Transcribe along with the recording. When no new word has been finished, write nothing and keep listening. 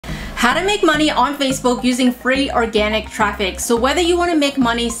How to make money on Facebook using free organic traffic. So whether you want to make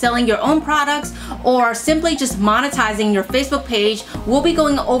money selling your own products or simply just monetizing your Facebook page, we'll be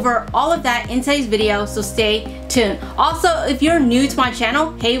going over all of that in today's video, so stay tuned. Also, if you're new to my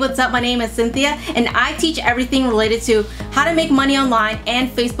channel, hey, what's up? My name is Cynthia and I teach everything related to how to make money online and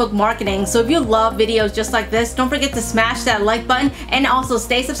Facebook marketing. So if you love videos just like this, don't forget to smash that like button and also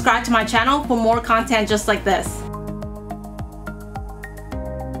stay subscribed to my channel for more content just like this.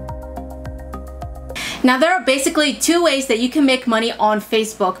 Now, there are basically two ways that you can make money on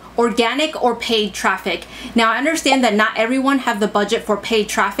Facebook: organic or paid traffic. Now, I understand that not everyone have the budget for paid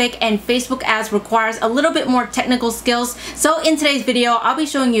traffic, and Facebook ads requires a little bit more technical skills. So in today's video, I'll be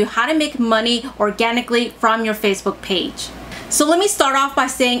showing you how to make money organically from your Facebook page. So let me start off by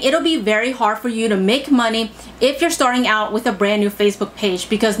saying it'll be very hard for you to make money if you're starting out with a brand new Facebook page,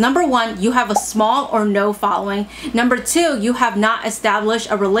 because number one, you have a small or no following. Number two, you have not established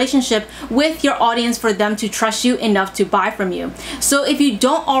a relationship with your audience for them to trust you enough to buy from you. So if you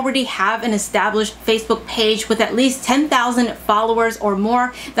don't already have an established Facebook page with at least 10,000 followers or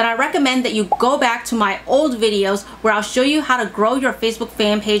more, then I recommend that you go back to my old videos where I'll show you how to grow your Facebook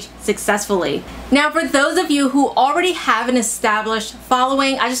fan page successfully. Now, for those of you who already have an established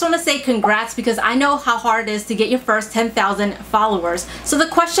following, I just want to say congrats, because I know how hard it is to get your first 10,000 followers. So the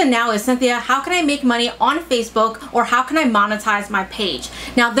question now is, Cynthia, how can I make money on Facebook, or how can I monetize my page?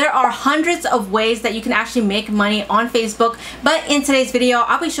 Now, there are hundreds of ways that you can actually make money on Facebook, but in today's video,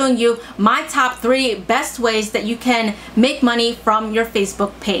 I'll be showing you my top 3 best ways that you can make money from your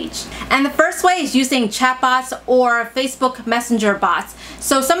Facebook page. And the first way is using chatbots or Facebook Messenger bots.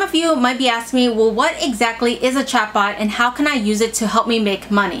 So some of you might be asking me, well, what exactly is a chatbot and how can I use it to help me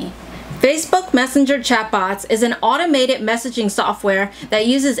make money? Facebook Messenger chatbots is an automated messaging software that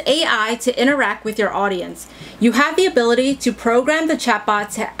uses AI to interact with your audience. You have the ability to program the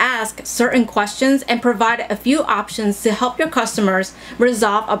chatbot to ask certain questions and provide a few options to help your customers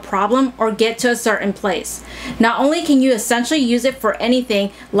resolve a problem or get to a certain place. Not only can you essentially use it for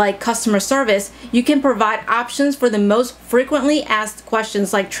anything like customer service, you can provide options for the most frequently asked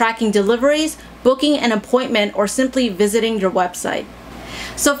questions like tracking deliveries, booking an appointment, or simply visiting your website.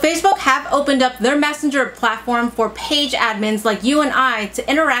 So Facebook have opened up their Messenger platform for page admins like you and I to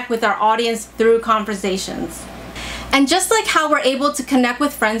interact with our audience through conversations. And just like how we're able to connect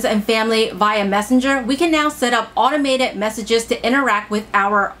with friends and family via Messenger, we can now set up automated messages to interact with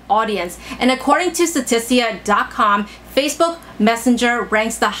our audience. And according to Statista.com, Facebook Messenger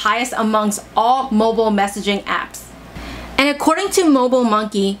ranks the highest amongst all mobile messaging apps. And according to Mobile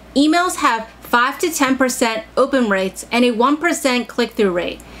Monkey, emails have 5 to 10% open rates and a 1% click-through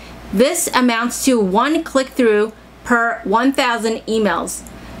rate. This amounts to 1 click-through per 1,000 emails.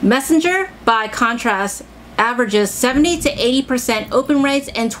 Messenger, by contrast, averages 70 to 80% open rates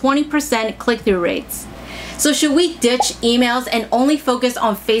and 20% click-through rates. So should we ditch emails and only focus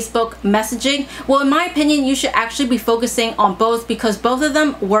on Facebook messaging? Well, in my opinion, you should actually be focusing on both, because both of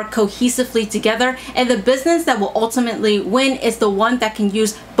them work cohesively together, and the business that will ultimately win is the one that can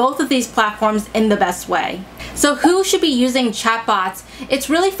use both of these platforms in the best way. So who should be using chatbots? It's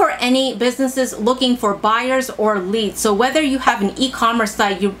really for any businesses looking for buyers or leads. So whether you have an e-commerce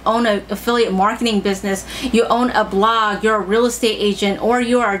site, you own an affiliate marketing business, you own a blog, you're a real estate agent, or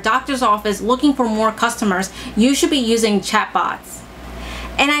you are a doctor's office looking for more customers, you should be using chatbots.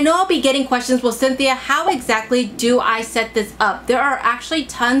 And I know I'll be getting questions, well, Cynthia, how exactly do I set this up? There are actually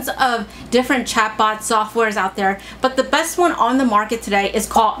tons of different chatbot softwares out there, but the best one on the market today is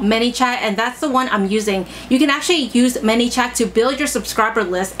called ManyChat, and that's the one I'm using. You can actually use ManyChat to build your subscriber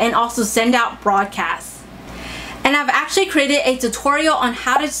list and also send out broadcasts. And I've actually created a tutorial on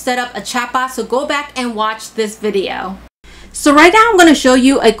how to set up a chatbot, so go back and watch this video. So right now I'm going to show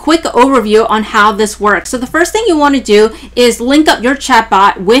you a quick overview on how this works. So the first thing you want to do is link up your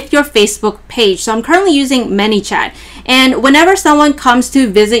chatbot with your Facebook page. So I'm currently using ManyChat. And whenever someone comes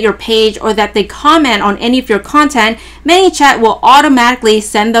to visit your page or that they comment on any of your content, ManyChat will automatically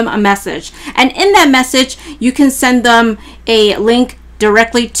send them a message. And in that message, you can send them a link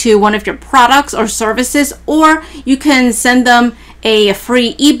directly to one of your products or services, or you can send them a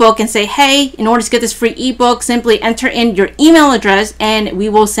free ebook and say, hey, in order to get this free ebook, simply enter in your email address and we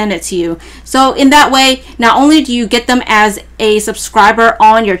will send it to you. So in that way, not only do you get them as a subscriber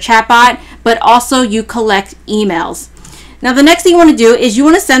on your chatbot, but also you collect emails. Now, the next thing you want to do is you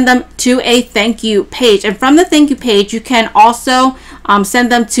want to send them to a thank you page. And from the thank you page, you can also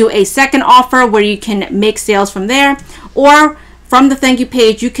send them to a second offer where you can make sales from there. Or from the thank you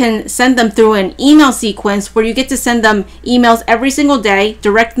page, you can send them through an email sequence where you get to send them emails every single day,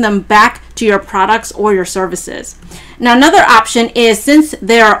 directing them back to your products or your services. Now, another option is, since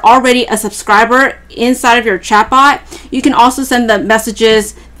they're already a subscriber inside of your chatbot, you can also send them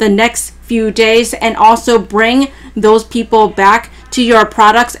messages the next few days and also bring those people back to your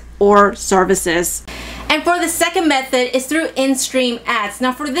products or services. And for the second method is through in-stream ads.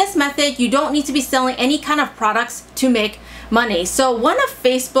 Now, for this method, you don't need to be selling any kind of products to make money. So one of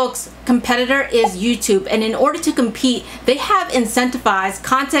Facebook's competitor is YouTube, and in order to compete, they have incentivized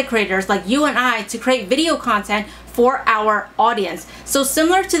content creators like you and I to create video content for our audience. So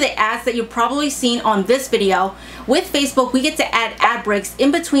similar to the ads that you've probably seen on this video, with Facebook, we get to add ad breaks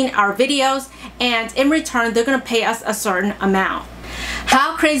in between our videos, and in return, they're gonna pay us a certain amount.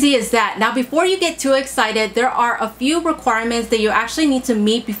 How crazy is that? Now, before you get too excited, there are a few requirements that you actually need to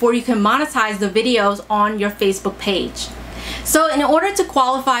meet before you can monetize the videos on your Facebook page. So in order to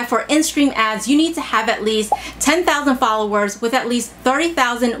qualify for in-stream ads, you need to have at least 10,000 followers with at least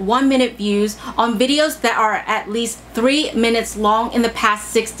 30,000 1-minute views on videos that are at least 3 minutes long in the past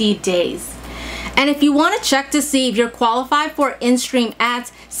 60 days. And if you want to check to see if you're qualified for in-stream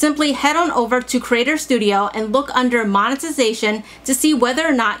ads, simply head on over to Creator Studio and look under monetization to see whether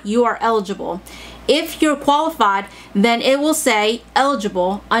or not you are eligible. If you're qualified, then it will say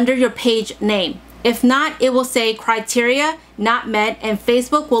eligible under your page name. If not, it will say criteria not met, and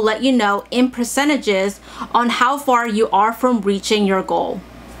Facebook will let you know in percentages on how far you are from reaching your goal.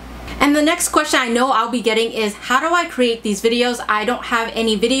 And the next question I know I'll be getting is, how do I create these videos? I don't have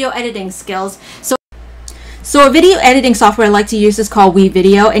any video editing skills. So a video editing software I like to use is called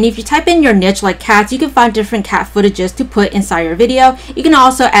WeVideo, and if you type in your niche like cats, you can find different cat footages to put inside your video. You can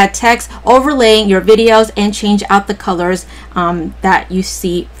also add text overlaying your videos and change out the colors that you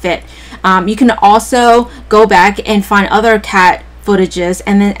see fit. You can also go back and find other cat footages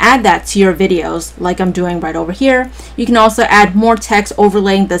and then add that to your videos like I'm doing right over here. You can also add more text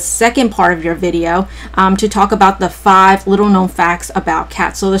overlaying the second part of your video to talk about the 5 little known facts about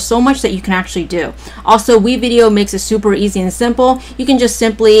cats. So there's so much that you can actually do. Also, WeVideo makes it super easy and simple. You can just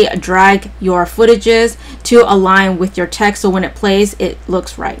simply drag your footages to align with your text, so when it plays, it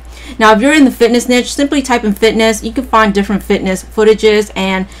looks right. Now, if you're in the fitness niche, simply type in fitness. You can find different fitness footages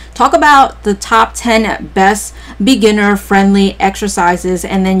and talk about the top 10 best beginner friendly exercises,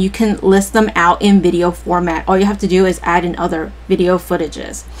 and then you can list them out in video format. All you have to do is add in other video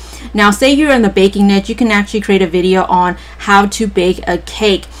footages. Now, say you're in the baking niche, you can actually create a video on how to bake a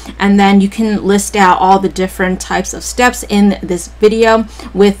cake, and then you can list out all the different types of steps in this video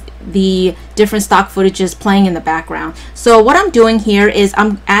with the different stock footages playing in the background. So what I'm doing here is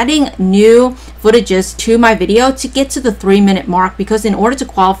I'm adding new footages to my video to get to the 3-minute mark, because in order to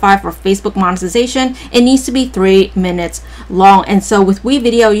qualify for Facebook monetization, it needs to be 3 minutes long. And so with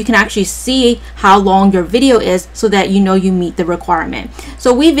WeVideo, you can actually see how long your video is so that you know you meet the requirement.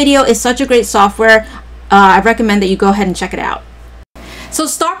 So WeVideo is such a great software. I recommend that you go ahead and check it out. So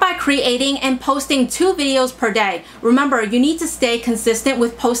start by creating and posting 2 videos per day. Remember, you need to stay consistent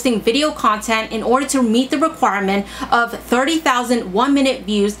with posting video content in order to meet the requirement of 30,000 1-minute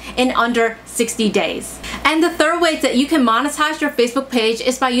views in under 60 days. And the third way that you can monetize your Facebook page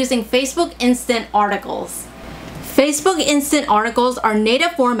is by using Facebook Instant Articles. Facebook Instant Articles are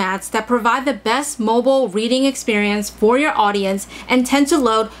native formats that provide the best mobile reading experience for your audience and tend to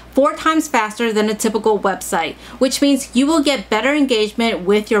load 4 times faster than a typical website, which means you will get better engagement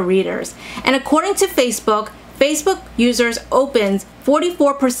with your readers. And according to Facebook, Facebook users opens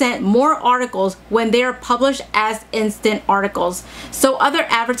 44% more articles when they are published as instant articles. So other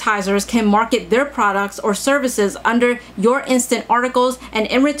advertisers can market their products or services under your instant articles, and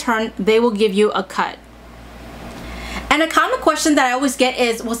in return, they will give you a cut. And a common question that I always get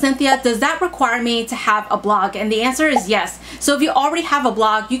is, well, Cynthia, does that require me to have a blog? And the answer is yes. So if you already have a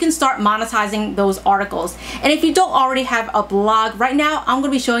blog, you can start monetizing those articles. And if you don't already have a blog, right now I'm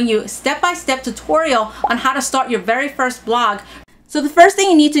going to be showing you a step-by-step tutorial on how to start your very first blog. So the first thing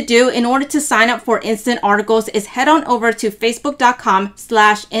you need to do in order to sign up for instant articles is head on over to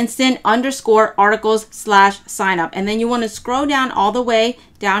facebook.com/instant_articles/signup. And then you want to scroll down all the way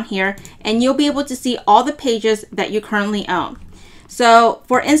down here, and you'll be able to see all the pages that you currently own. So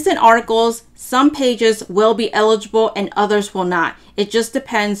for instant articles, some pages will be eligible and others will not. It just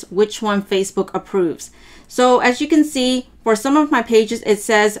depends which one Facebook approves. So as you can see, for some of my pages, it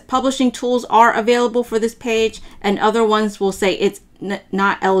says publishing tools are available for this page, and other ones will say it's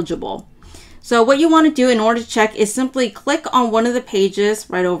not eligible. So what you want to do in order to check is simply click on one of the pages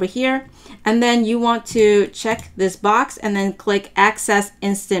right over here, and then you want to check this box and then click Access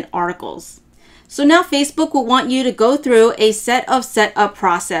Instant Articles. So now Facebook will want you to go through a setup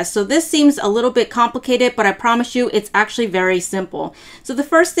process. So this seems a little bit complicated, but I promise you it's actually very simple. So the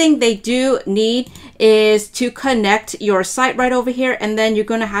first thing they do need is to connect your site right over here, and then you're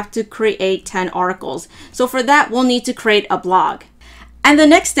going to have to create 10 articles. So for that, we'll need to create a blog. And the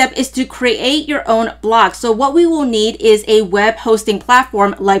next step is to create your own blog. So what we will need is a web hosting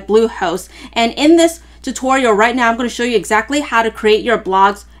platform like Bluehost. And in this tutorial right now, I'm going to show you exactly how to create your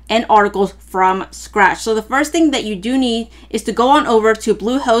blogs and articles from scratch. So the first thing that you do need is to go on over to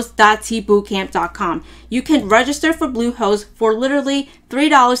bluehost.tbootcamp.com. You can register for Bluehost for literally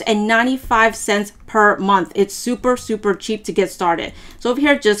 $3.95 per month. It's super cheap to get started. So over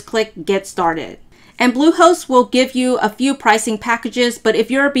here, just click Get Started. And Bluehost will give you a few pricing packages, but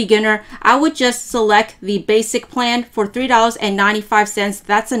if you're a beginner, I would just select the basic plan for $3.95.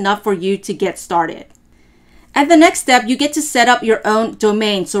 That's enough for you to get started. At the next step, you get to set up your own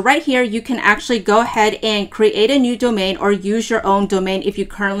domain. So right here, you can actually go ahead and create a new domain or use your own domain if you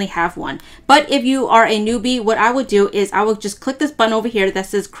currently have one. But if you are a newbie, what I would do is I would just click this button over here that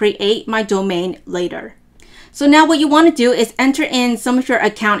says Create My Domain Later. So now what you want to do is enter in some of your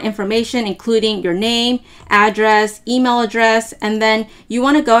account information, including your name, address, email address, and then you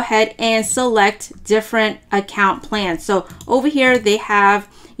want to go ahead and select different account plans. So over here, they have,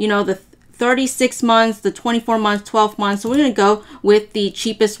 the 36 months, the 24 months, 12 months. So we're going to go with the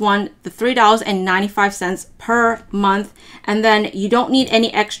cheapest one, the $3.95 per month. And then you don't need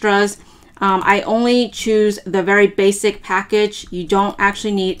any extras. I only choose the very basic package. You don't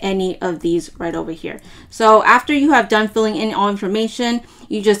actually need any of these right over here. So after you have done filling in all information,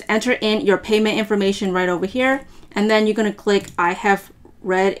 you just enter in your payment information right over here. And then you're going to click I have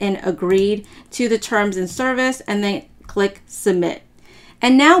read and agreed to the terms and service, and then click Submit.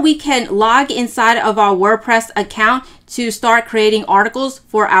 And now we can log inside of our WordPress account to start creating articles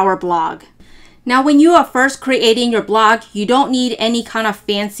for our blog. Now, when you are first creating your blog, you don't need any kind of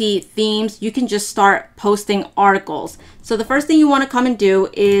fancy themes. You can just start posting articles. So the first thing you want to come and do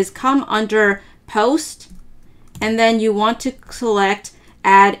is come under Post, and then you want to select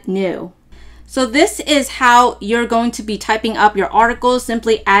Add New. So this is how you're going to be typing up your articles.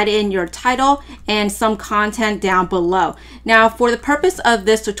 Simply add in your title and some content down below. Now, for the purpose of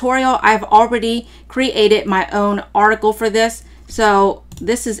this tutorial, I've already created my own article for this. So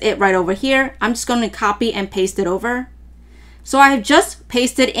this is it right over here. I'm just going to copy and paste it over. So I have just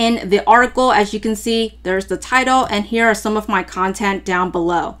pasted in the article. As you can see, there's the title, and here are some of my content down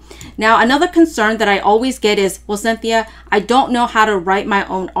below. Now, another concern that I always get is, well, Cynthia, I don't know how to write my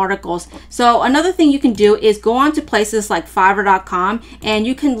own articles. So another thing you can do is go on to places like Fiverr.com, and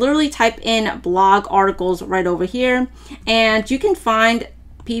you can literally type in blog articles right over here, and you can find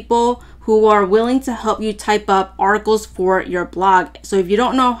people who are willing to help you type up articles for your blog. So if you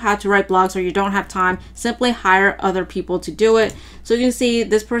don't know how to write blogs or you don't have time, simply hire other people to do it. So you can see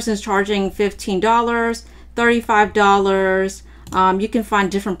this person is charging $15, $35. You can find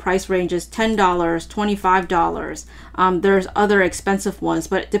different price ranges, $10, $25. There's other expensive ones,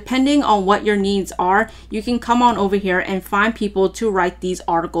 but depending on what your needs are, you can come on over here and find people to write these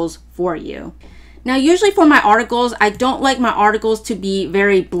articles for you. Now, usually for my articles, I don't like my articles to be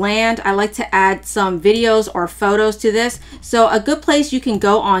very bland. I like to add some videos or photos to this. So a good place you can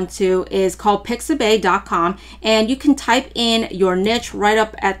go on to is called pixabay.com, and you can type in your niche right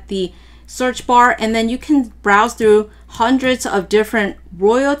up at the search bar, and then you can browse through hundreds of different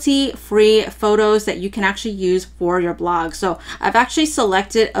royalty-free photos that you can actually use for your blog. So I've actually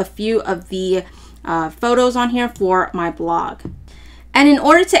selected a few of the photos on here for my blog. And in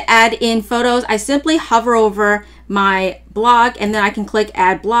order to add in photos, I simply hover over my blog, and then I can click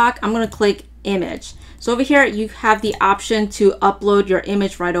Add Block. I'm going to click Image. So over here, you have the option to upload your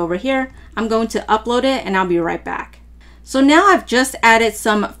image right over here. I'm going to upload it, and I'll be right back. So now I've just added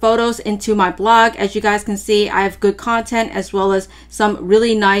some photos into my blog. As you guys can see, I have good content as well as some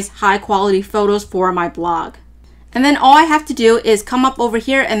really nice high quality photos for my blog. And then all I have to do is come up over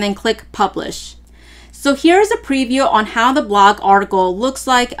here and then click Publish. So here's a preview on how the blog article looks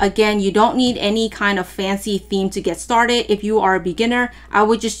like. Again, you don't need any kind of fancy theme to get started. If you are a beginner, I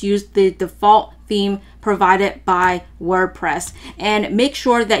would just use the default theme provided by WordPress. And make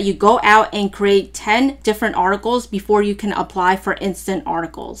sure that you go out and create 10 different articles before you can apply for instant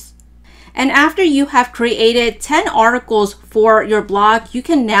articles. And after you have created 10 articles for your blog, you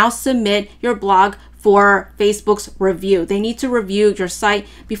can now submit your blog for Facebook's review. They need to review your site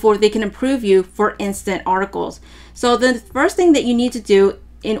before they can approve you for instant articles. So the first thing that you need to do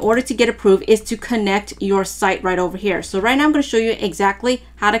in order to get approved is to connect your site right over here. So right now I'm going to show you exactly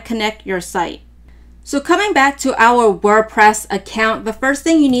how to connect your site. So coming back to our WordPress account, the first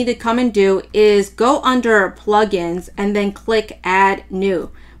thing you need to come and do is go under plugins and then click add new.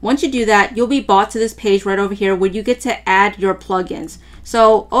 Once you do that, you'll be brought to this page right over here where you get to add your plugins.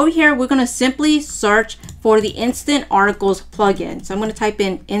 So over here, we're going to simply search for the Instant Articles plugin. So I'm going to type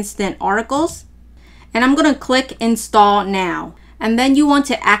in Instant Articles and I'm going to click install now. And then you want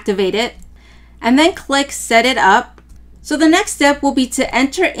to activate it and then click set it up. So the next step will be to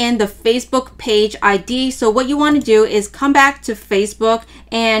enter in the Facebook page ID. So what you want to do is come back to Facebook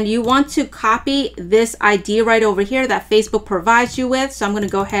and you want to copy this ID right over here that Facebook provides you with. So I'm going to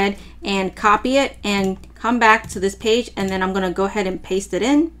go ahead and copy it and come back to this page, and then I'm going to go ahead and paste it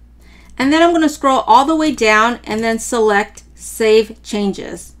in. And then I'm going to scroll all the way down and then select Save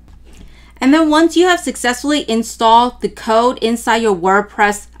Changes. And then once you have successfully installed the code inside your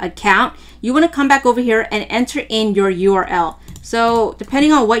WordPress account, you want to come back over here and enter in your URL. So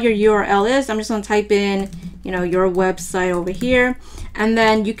depending on what your URL is, I'm just going to type in, your website over here, and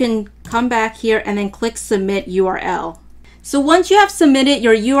then you can come back here and then click Submit URL. So once you have submitted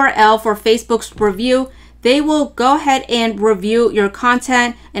your URL for Facebook's review, they will go ahead and review your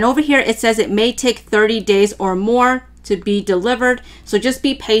content. And over here, it says it may take 30 days or more to be delivered. So just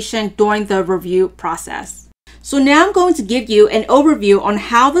be patient during the review process. So now I'm going to give you an overview on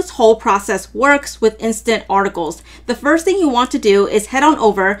how this whole process works with Instant Articles. The first thing you want to do is head on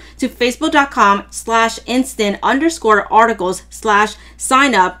over to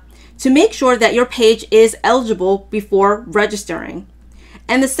facebook.com/instant_articles/sign up to make sure that your page is eligible before registering.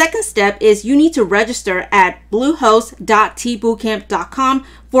 And the second step is you need to register at bluehost.tbootcamp.com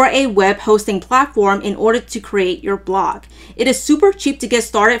for a web hosting platform in order to create your blog. It is super cheap to get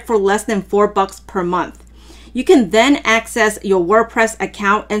started for less than $4 per month. You can then access your WordPress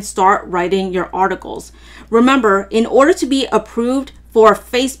account and start writing your articles. Remember, in order to be approved for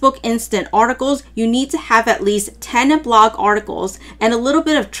Facebook Instant Articles, you need to have at least 10 blog articles and a little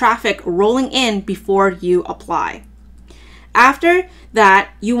bit of traffic rolling in before you apply. After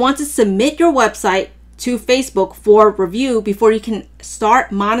that, you want to submit your website to Facebook for review before you can start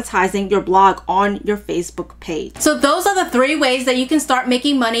monetizing your blog on your Facebook page. So those are the 3 ways that you can start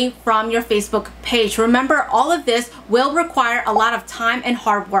making money from your Facebook page. Remember, all of this will require a lot of time and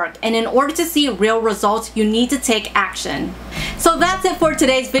hard work. And in order to see real results, you need to take action. So that's it for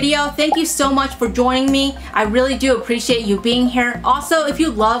today's video. Thank you so much for joining me. I really do appreciate you being here. Also, if you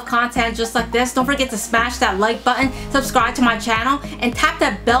love content just like this, don't forget to smash that like button, subscribe to my channel, and tap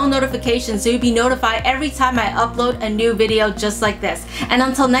that bell notification so you'll be notified every time I upload a new video just like this. And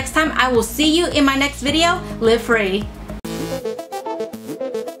until next time, I will see you in my next video. Live free.